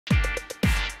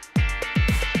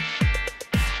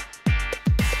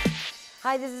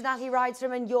Hi, this is Natalie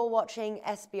Rydstrom and you're watching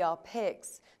SBR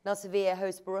Picks. Now Sevilla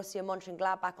hosts Borussia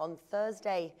Monchengladbach on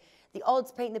Thursday. The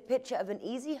odds paint the picture of an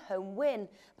easy home win,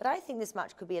 but I think this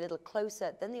match could be a little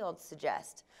closer than the odds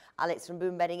suggest. Alex from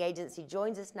Boom Betting Agency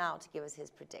joins us now to give us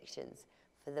his predictions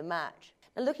for the match.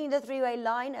 Now looking at the three-way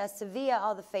line, Sevilla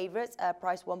are the favourites,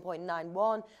 price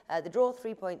 1.91, the draw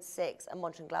 3.6 and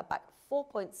Monchengladbach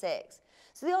 4.6.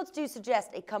 So the odds do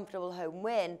suggest a comfortable home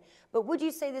win, but would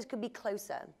you say this could be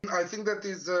closer? I think that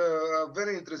is a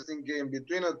very interesting game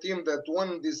between a team that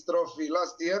won this trophy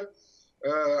last year.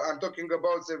 I'm talking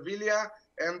about Sevilla,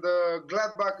 and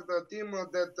Gladbach, the team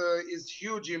that is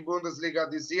huge in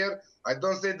Bundesliga this year. I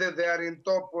don't say that they are in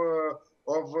top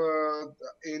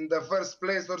in the first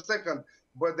place or second,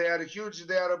 but they are huge.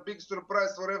 They are a big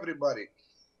surprise for everybody.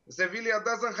 Sevilla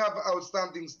doesn't have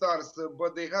outstanding stars,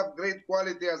 but they have great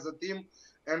quality as a team,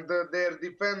 and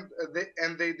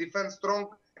they defend strong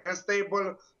and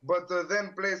stable, but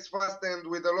then plays fast and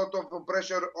with a lot of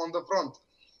pressure on the front.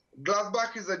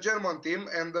 Gladbach is a German team,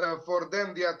 and for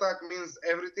them the attack means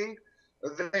everything.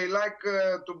 They like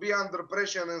to be under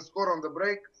pressure and score on the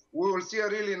break. We will see a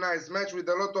really nice match with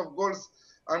a lot of goals.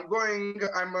 I'm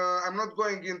not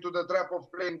going into the trap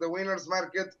of playing the winners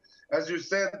market. As you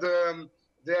said,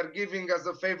 they are giving as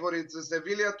a favorite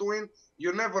Sevilla to win.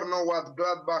 You never know what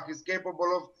Gladbach is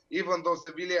capable of, even though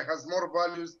Sevilla has more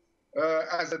values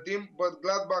as a team, but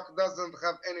Gladbach doesn't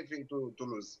have anything to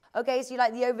lose. Okay, so you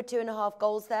like the over 2.5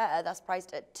 goals there. That's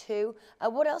priced at 2.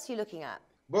 What else are you looking at?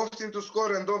 Both team to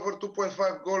score and over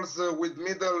 2.5 goals with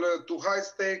middle to high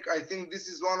stake. I think this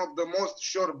is one of the most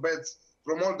sure bets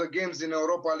from all the games in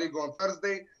Europa League on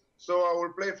Thursday. So I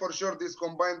will play for sure this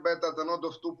combined bet at an odd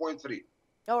of 2.3.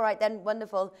 All right then,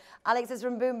 wonderful. Alex is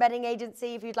from Boom Betting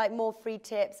Agency. If you'd like more free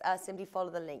tips, simply follow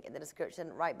the link in the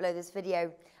description right below this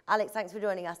video. Alex, thanks for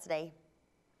joining us today.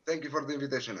 Thank you for the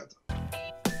invitation, Ed.